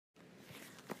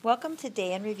Welcome to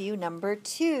Day in Review number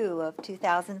 2 of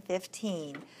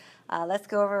 2015. Let's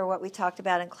go over what we talked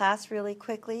about in class really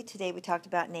quickly. Today we talked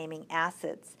about naming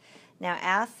acids. Now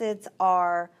acids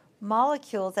are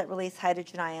molecules that release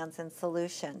hydrogen ions in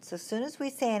solution. So as soon as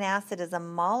we say an acid is a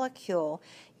molecule,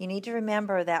 you need to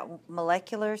remember that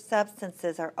molecular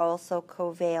substances are also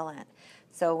covalent.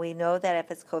 So we know that if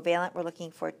it's covalent, we're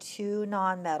looking for two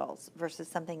nonmetals versus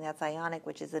something that's ionic,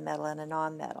 which is a metal and a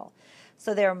nonmetal.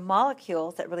 So they're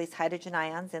molecules that release hydrogen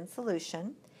ions in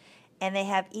solution, and they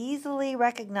have easily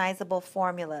recognizable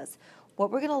formulas.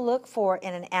 What we're going to look for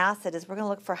in an acid is we're going to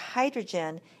look for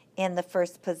hydrogen in the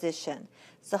first position.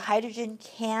 So hydrogen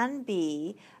can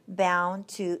be bound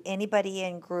to anybody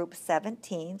in group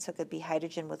 17, so it could be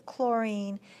hydrogen with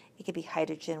chlorine, it could be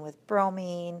hydrogen with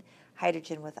bromine,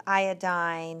 hydrogen with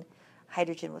iodine,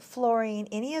 hydrogen with fluorine,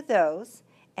 any of those,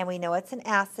 and we know it's an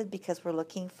acid because we're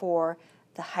looking for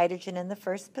the hydrogen in the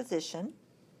first position.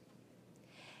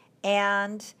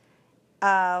 And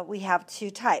we have two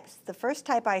types. The first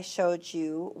type I showed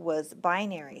you was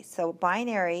binary. So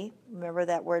binary, remember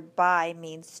that word bi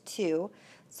means two.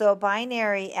 So a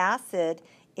binary acid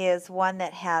is one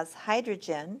that has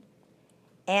hydrogen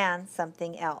and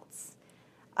something else.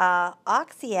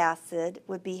 Oxyacid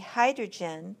would be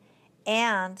hydrogen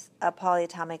and a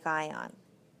polyatomic ion.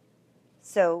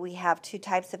 So we have two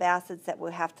types of acids that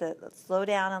we'll have to slow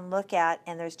down and look at,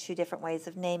 and there's two different ways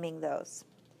of naming those.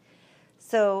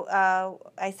 So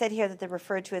I said here that they're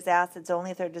referred to as acids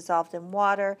only if they're dissolved in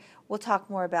water. We'll talk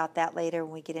more about that later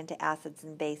when we get into acids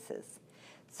and bases.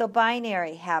 So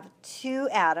binary have two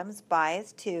atoms, bi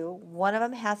is two. One of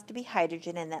them has to be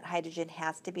hydrogen, and that hydrogen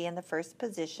has to be in the first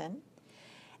position.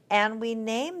 And we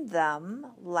name them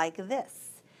like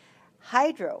this.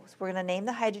 Hydro, so we're going to name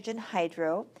the hydrogen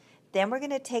hydro. Then we're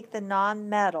going to take the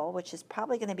nonmetal, which is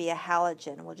probably going to be a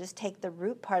halogen. We'll just take the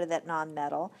root part of that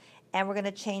nonmetal, and we're going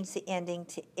to change the ending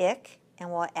to ic, and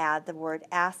we'll add the word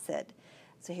acid.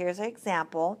 So here's our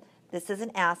example. This is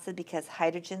an acid because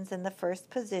hydrogen's in the first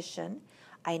position.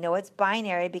 I know it's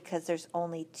binary because there's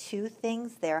only two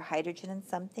things there, hydrogen and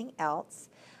something else.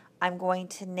 I'm going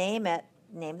to name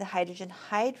the hydrogen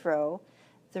hydro.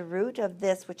 The root of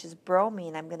this, which is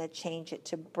bromine, I'm going to change it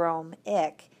to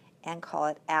bromic and call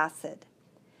it acid.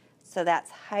 So that's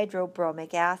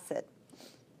hydrobromic acid.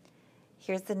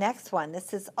 Here's the next one.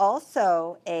 This is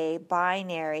also a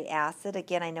binary acid.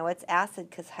 Again, I know it's acid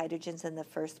because hydrogen's in the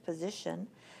first position.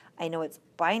 I know it's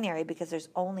binary because there's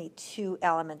only two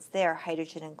elements there,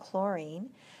 hydrogen and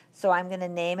chlorine. So I'm going to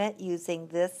name it using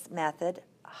this method,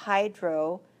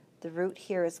 hydro. The root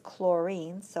here is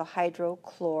chlorine, so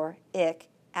hydrochloric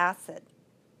acid.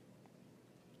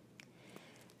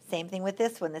 Same thing with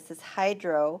this one. This is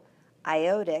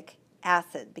hydroiodic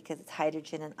acid because it's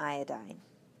hydrogen and iodine.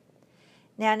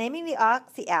 Now, naming the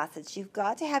oxyacids, you've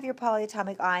got to have your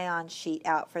polyatomic ion sheet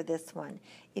out for this one.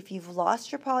 If you've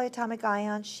lost your polyatomic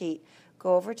ion sheet,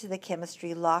 go over to the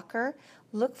chemistry locker.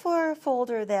 Look for a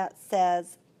folder that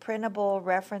says printable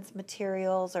reference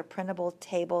materials or printable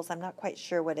tables. I'm not quite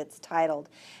sure what it's titled.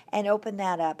 And open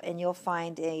that up, and you'll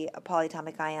find a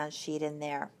polyatomic ion sheet in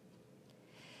there.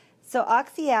 So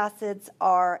oxyacids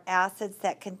are acids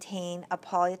that contain a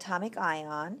polyatomic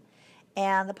ion,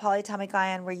 and the polyatomic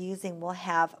ion we're using will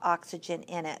have oxygen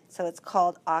in it. So it's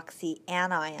called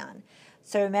oxyanion.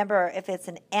 So remember, if it's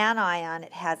an anion,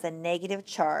 it has a negative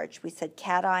charge. We said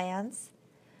cations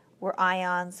were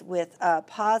ions with a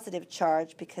positive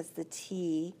charge because the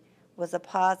T was a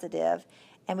positive.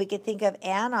 And we could think of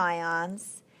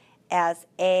anions as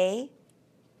a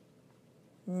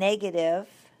negative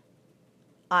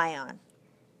ion.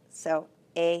 So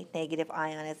a negative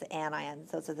ion is an anion.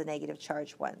 Those are the negative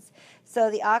charged ones. So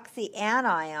the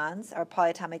oxyanions are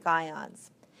polyatomic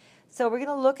ions. So we're going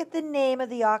to look at the name of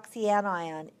the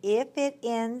oxyanion. If it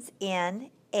ends in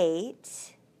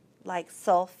ate, like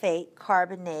sulfate,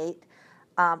 carbonate,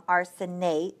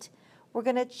 arsenate, we're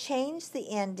going to change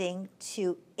the ending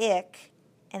to ic,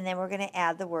 and then we're going to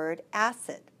add the word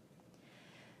acid.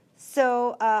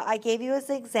 So I gave you as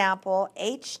an example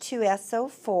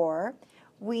H2SO4.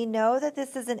 We know that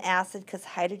this is an acid because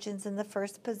hydrogen's in the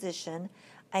first position.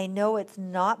 I know it's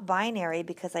not binary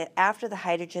because after the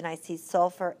hydrogen I see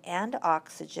sulfur and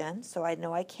oxygen, so I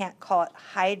know I can't call it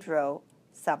hydro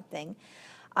something.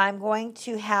 I'm going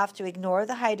to have to ignore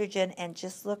the hydrogen and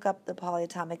just look up the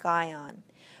polyatomic ion.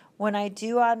 When I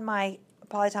do on my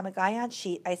polyatomic ion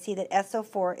sheet, I see that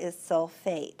SO4 is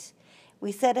sulfate.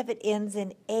 We said if it ends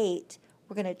in ate,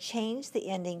 we're going to change the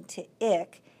ending to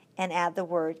ic and add the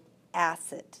word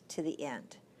acid to the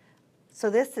end. So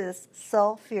this is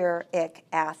sulfuric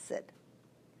acid.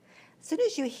 As soon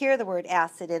as you hear the word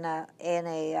acid in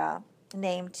a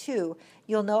name too,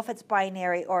 you'll know if it's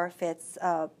binary or if it's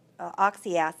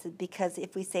oxyacid, because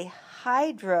if we say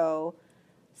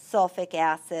hydrosulfuric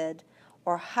acid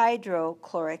or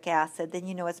hydrochloric acid, then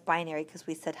you know it's binary because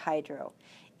we said hydro.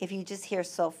 If you just hear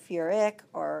sulfuric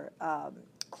or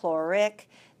chloric,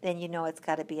 then you know it's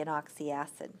got to be an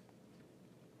oxyacid.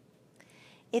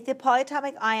 If the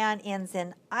polyatomic ion ends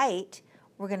in "ite,"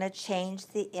 we're going to change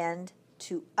the end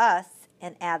to "us"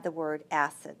 and add the word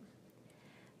acid.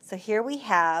 So here we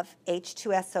have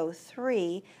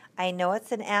H2SO3. I know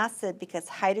it's an acid because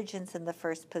hydrogen's in the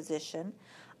first position.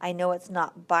 I know it's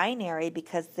not binary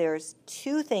because there's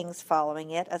two things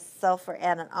following it, a sulfur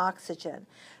and an oxygen.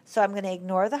 So I'm going to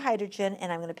ignore the hydrogen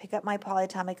and I'm going to pick up my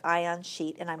polyatomic ion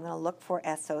sheet and I'm going to look for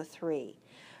SO3.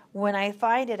 When I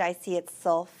find it, I see it's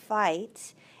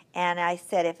sulfite, and I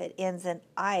said if it ends in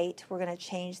 "ite," we're going to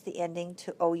change the ending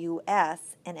to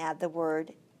OUS and add the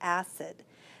word acid.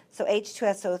 So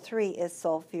H2SO3 is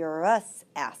sulfurous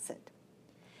acid.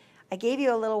 I gave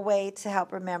you a little way to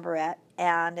help remember it,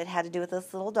 and it had to do with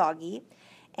this little doggy.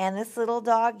 And this little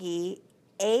doggy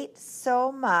ate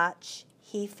so much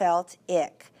he felt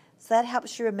ick. So that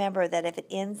helps you remember that if it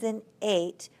ends in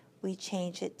 "ate," we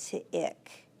change it to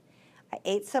 "ick." I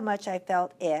ate so much I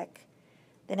felt ick.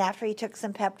 Then after he took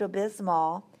some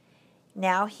Pepto-Bismol,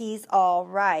 now he's all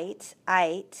right,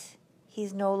 ite.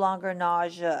 He's no longer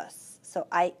nauseous. So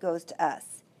ite goes to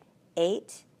us.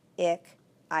 Ate, ick,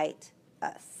 ite,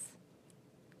 us.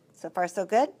 So far so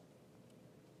good?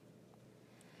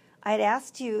 I'd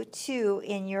asked you too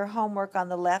in your homework on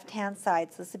the left-hand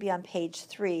side, so this would be on page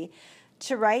 3,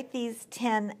 to write these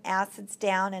 10 acids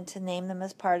down and to name them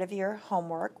as part of your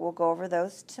homework. We'll go over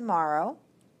those tomorrow.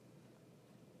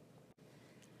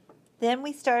 Then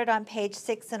we started on page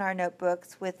 6 in our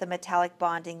notebooks with the metallic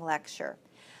bonding lecture.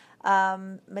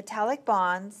 Metallic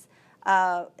bonds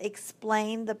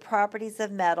explain the properties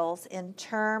of metals in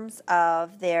terms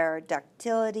of their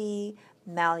ductility,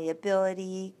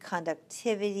 malleability,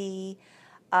 conductivity,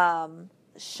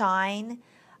 shine.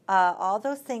 All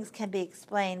those things can be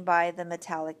explained by the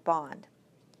metallic bond.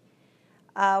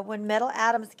 When metal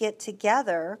atoms get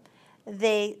together,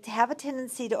 they have a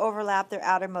tendency to overlap their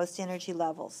outermost energy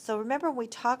levels. So remember when we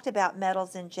talked about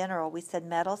metals in general, we said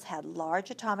metals had large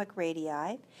atomic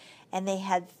radii and they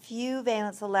had few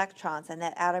valence electrons in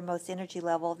that outermost energy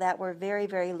level that were very,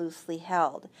 very loosely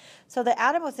held. So the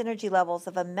outermost energy levels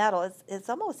of a metal is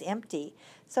almost empty.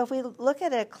 So if we look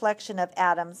at a collection of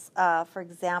atoms, for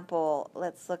example,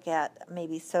 let's look at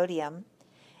maybe sodium,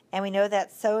 and we know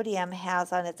that sodium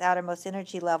has on its outermost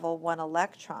energy level 1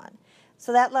 electron.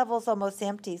 So that level is almost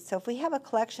empty. So if we have a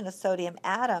collection of sodium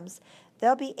atoms,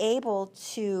 they'll be able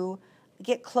to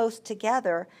get close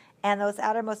together, and those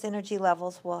outermost energy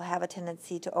levels will have a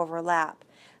tendency to overlap.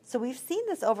 So we've seen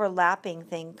this overlapping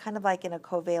thing kind of like in a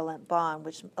covalent bond,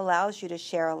 which allows you to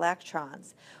share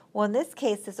electrons. Well, in this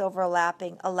case, this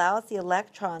overlapping allows the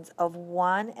electrons of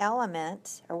one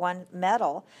element or one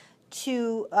metal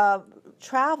to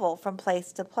travel from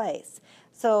place to place.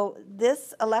 So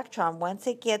this electron, once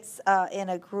it gets in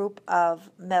a group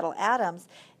of metal atoms,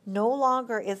 no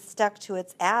longer is stuck to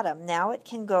its atom. Now it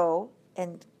can go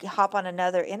and hop on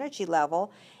another energy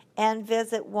level and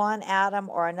visit one atom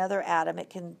or another atom. It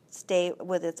can stay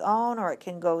with its own, or it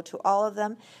can go to all of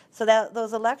them. So that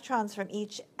those electrons from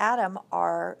each atom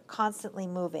are constantly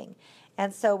moving.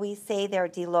 And so we say they're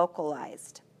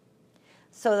delocalized.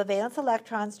 So the valence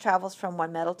electrons travels from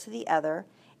one metal to the other,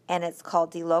 and it's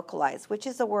called delocalized, which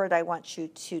is a word I want you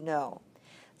to know.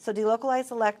 So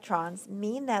delocalized electrons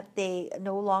mean that they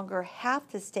no longer have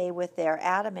to stay with their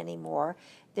atom anymore.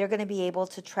 They're going to be able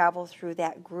to travel through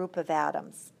that group of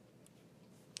atoms.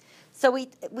 So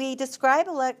we describe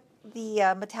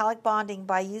the metallic bonding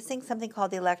by using something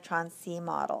called the electron C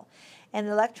model. And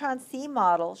the electron C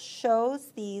model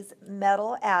shows these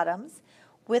metal atoms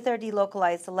with their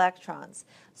delocalized electrons.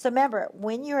 So remember,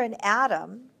 when you're an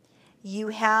atom, you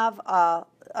have a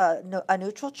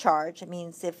neutral charge. It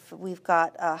means if we've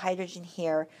got hydrogen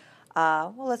here,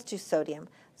 well, let's do sodium.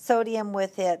 Sodium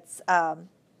with its 11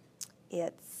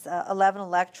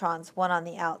 electrons, one on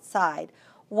the outside.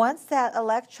 Once that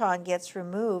electron gets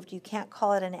removed, you can't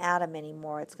call it an atom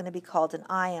anymore. It's going to be called an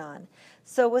ion.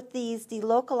 So with these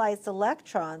delocalized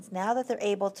electrons, now that they're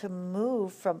able to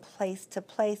move from place to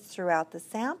place throughout the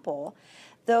sample,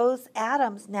 those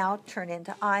atoms now turn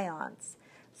into ions.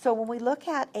 So when we look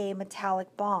at a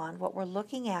metallic bond, what we're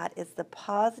looking at is the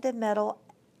positive metal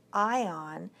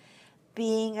ion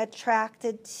being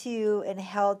attracted to and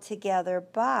held together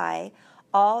by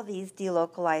all these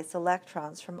delocalized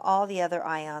electrons from all the other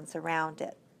ions around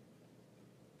it.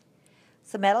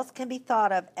 So metals can be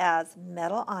thought of as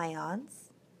metal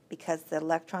ions because the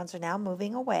electrons are now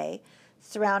moving away,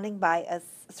 surrounded by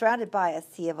a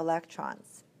sea of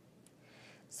electrons.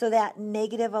 So that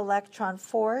negative electron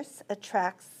force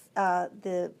attracts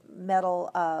the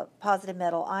positive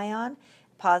metal ion.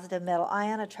 Positive metal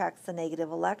ion attracts the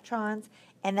negative electrons,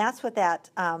 and that's what that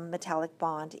metallic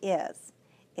bond is.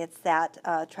 It's that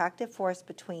attractive force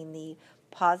between the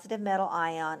positive metal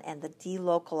ion and the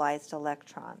delocalized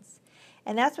electrons.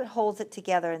 And that's what holds it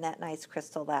together in that nice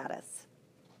crystal lattice.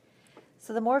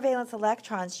 So the more valence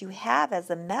electrons you have as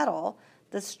a metal,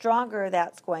 the stronger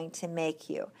that's going to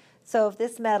make you. So if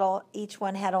this metal, each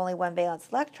one had only one valence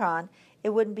electron,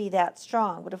 it wouldn't be that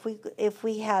strong. But if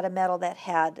we had a metal that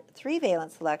had 3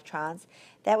 valence electrons,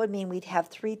 that would mean we'd have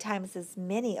 3 times as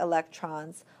many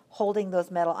electrons holding those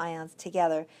metal ions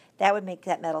together. That would make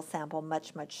that metal sample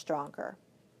much, much stronger.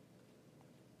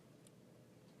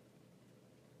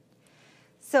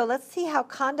 So let's see how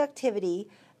conductivity,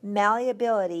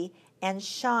 malleability, and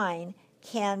shine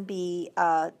can be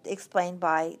explained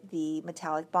by the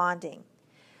metallic bonding.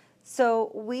 So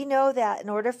we know that in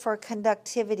order for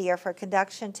conductivity or for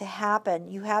conduction to happen,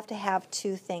 you have to have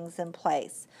 2 things in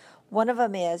place. One of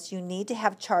them is you need to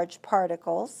have charged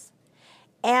particles,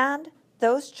 and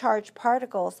those charged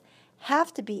particles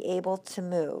have to be able to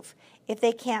move. If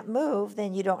they can't move,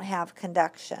 then you don't have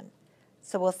conduction.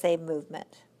 So we'll say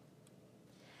movement.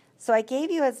 So I gave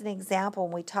you as an example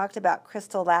when we talked about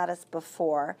crystal lattice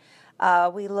before,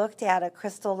 we looked at a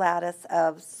crystal lattice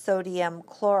of sodium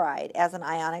chloride as an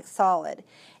ionic solid.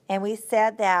 And we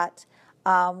said that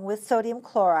with sodium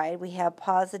chloride, we have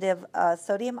positive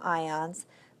sodium ions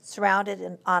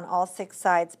surrounded on all 6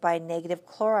 sides by negative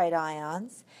chloride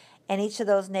ions. And each of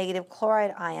those negative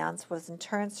chloride ions was in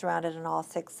turn surrounded on all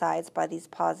 6 sides by these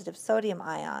positive sodium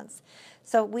ions.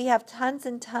 So we have tons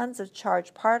and tons of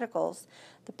charged particles.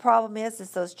 The problem is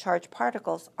those charged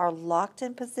particles are locked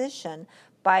in position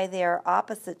by their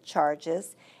opposite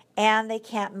charges, and they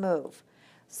can't move.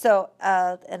 So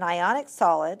an ionic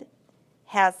solid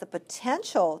has the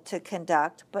potential to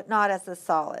conduct, but not as a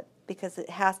solid, because it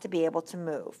has to be able to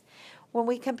move. When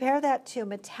we compare that to a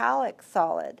metallic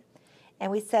solid,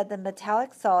 and we said the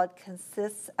metallic solid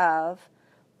consists of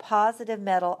positive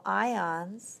metal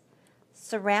ions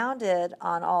surrounded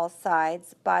on all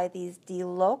sides by these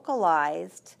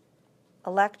delocalized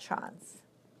electrons.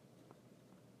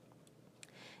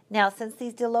 Now, since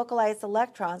these delocalized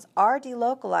electrons are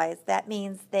delocalized, that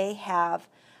means they have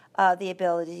the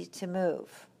ability to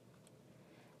move.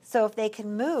 So if they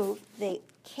can move, they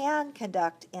can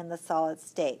conduct in the solid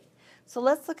state. So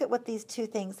let's look at what these 2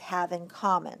 things have in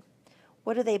common.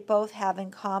 What do they both have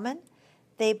in common?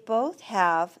 They both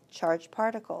have charged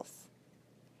particles.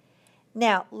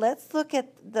 Now, let's look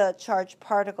at the charged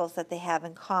particles that they have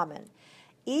in common.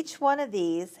 Each one of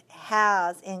these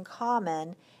has in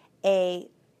common a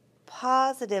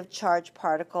positive charged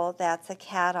particle that's a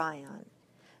cation.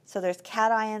 So there's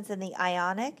cations in the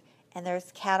ionic and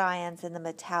there's cations in the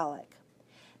metallic.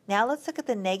 Now let's look at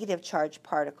the negative charged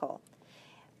particle.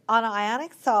 On an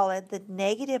ionic solid, the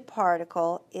negative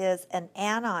particle is an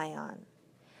anion.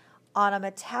 On a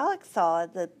metallic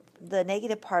solid, the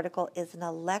negative particle is an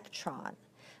electron.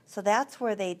 So that's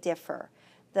where they differ.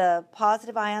 The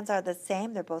positive ions are the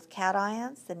same. They're both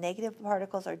cations. The negative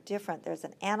particles are different. There's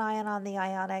an anion on the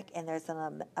ionic and there's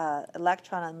an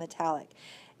electron on the metallic.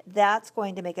 That's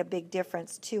going to make a big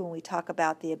difference, too, when we talk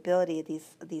about the ability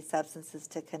of these substances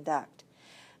to conduct.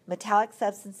 Metallic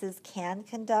substances can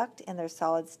conduct in their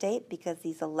solid state because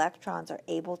these electrons are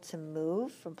able to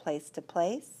move from place to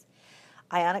place.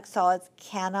 Ionic solids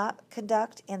cannot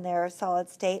conduct in their solid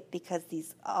state because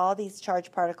all these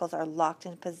charged particles are locked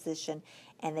in position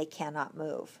and they cannot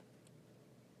move.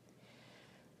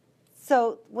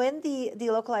 So when the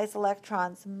delocalized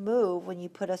electrons move, when you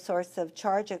put a source of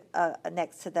charge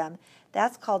next to them,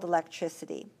 that's called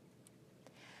electricity.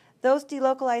 Those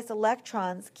delocalized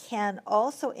electrons can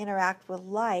also interact with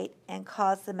light and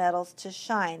cause the metals to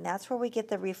shine. That's where we get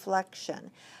the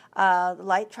reflection.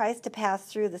 Light tries to pass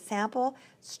through the sample,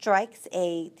 strikes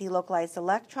a delocalized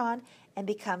electron, and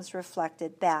becomes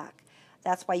reflected back.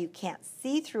 That's why you can't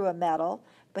see through a metal,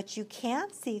 but you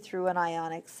can see through an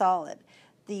ionic solid.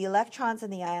 The electrons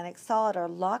in the ionic solid are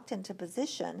locked into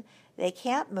position. They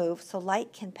can't move, so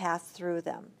light can pass through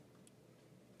them.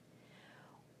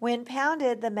 When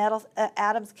pounded, the metal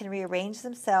atoms can rearrange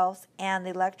themselves and the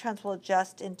electrons will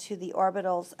adjust into the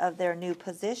orbitals of their new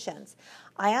positions.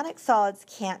 Ionic solids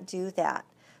can't do that.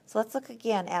 So let's look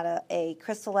again at a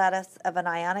crystal lattice of an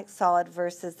ionic solid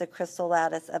versus the crystal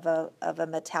lattice of a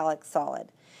metallic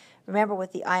solid. Remember,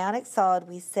 with the ionic solid,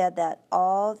 we said that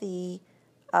all the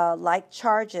like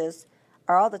charges,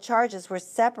 or all the charges were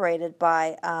separated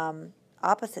by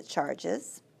opposite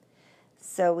charges.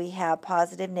 So we have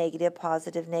positive, negative,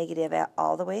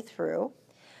 all the way through.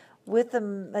 With the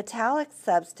metallic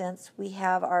substance, we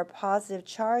have our positive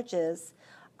charges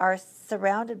are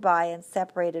surrounded by and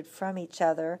separated from each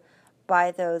other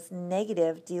by those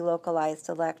negative delocalized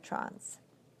electrons.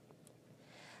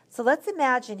 So let's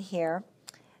imagine here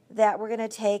that we're going to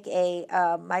take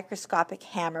a microscopic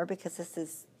hammer, because this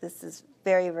is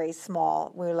very, very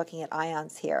small. We're looking at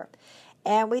ions here.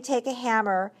 And we take a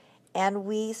hammer and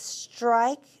we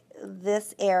strike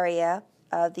this area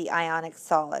of the ionic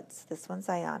solids. This one's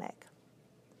ionic.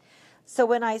 So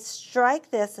when I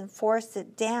strike this and force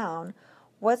it down,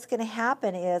 what's going to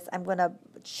happen is I'm going to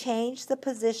change the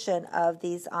position of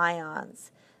these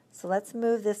ions. So let's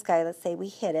move this guy. Let's say we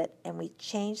hit it and we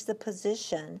change the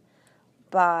position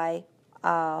by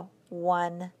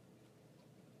one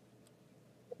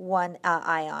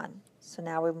ion. So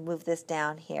now we move this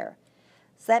down here.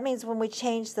 So that means when we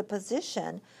change the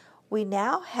position, we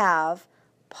now have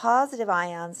positive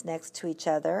ions next to each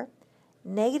other,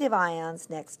 negative ions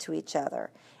next to each other.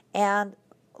 And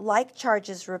like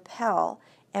charges repel,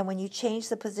 and when you change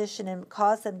the position and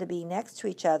cause them to be next to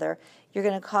each other, you're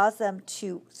going to cause them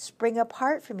to spring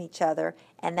apart from each other,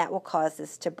 and that will cause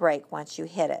this to break once you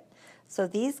hit it. So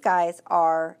these guys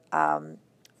are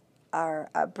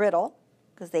brittle,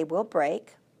 because they will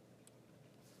break,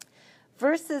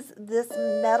 versus this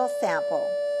metal sample.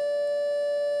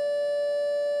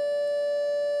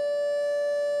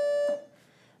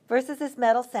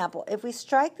 If we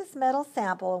strike this metal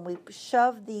sample and we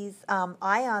shove these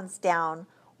ions down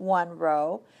one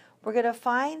row, we're going to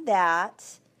find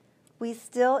that we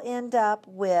still end up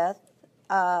with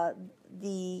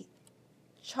the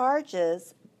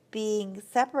charges being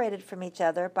separated from each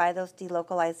other by those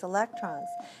delocalized electrons.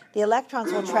 The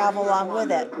electrons will travel along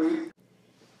with it.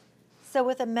 So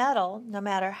with a metal, no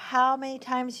matter how many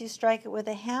times you strike it with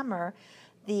a hammer,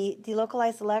 the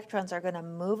delocalized electrons are going to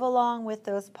move along with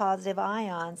those positive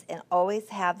ions and always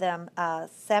have them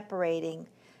separating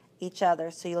each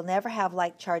other. So you'll never have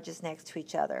like charges next to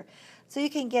each other. So you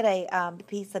can get a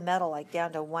piece of metal like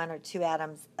down to 1 or 2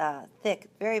 atoms thick,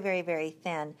 very, very, very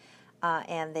thin,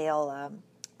 and they'll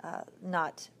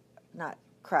not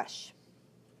crush.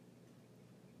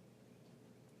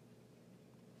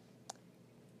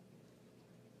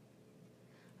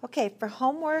 Okay, for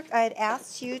homework, I'd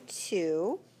asked you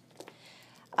to,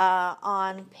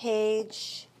 on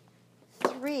page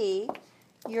 3,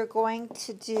 you're going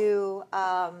to do,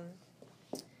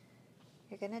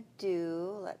 you're going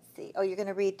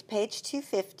to read page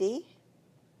 250.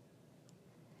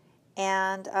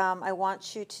 And I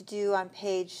want you to do on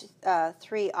page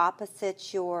 3,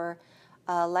 opposite your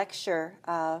lecture.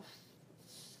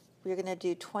 You're going to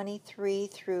do 23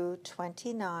 through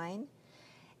 29.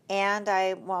 And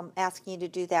I'm asking you to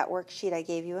do that worksheet I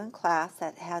gave you in class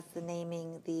that has the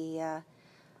naming, the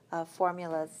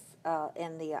formulas,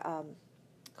 and the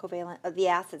covalent of the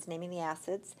acids, naming the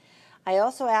acids. I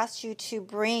also asked you to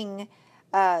bring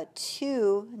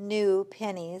 2 new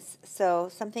pennies, so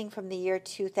something from the year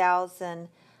 2000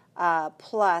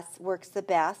 plus works the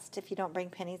best. If you don't bring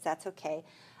pennies, that's okay.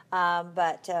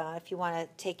 But if you want to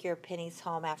take your pennies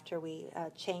home after we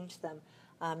change them,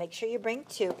 make sure you bring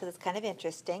 2 because it's kind of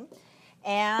interesting.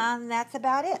 And that's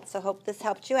about it. So hope this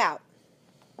helped you out.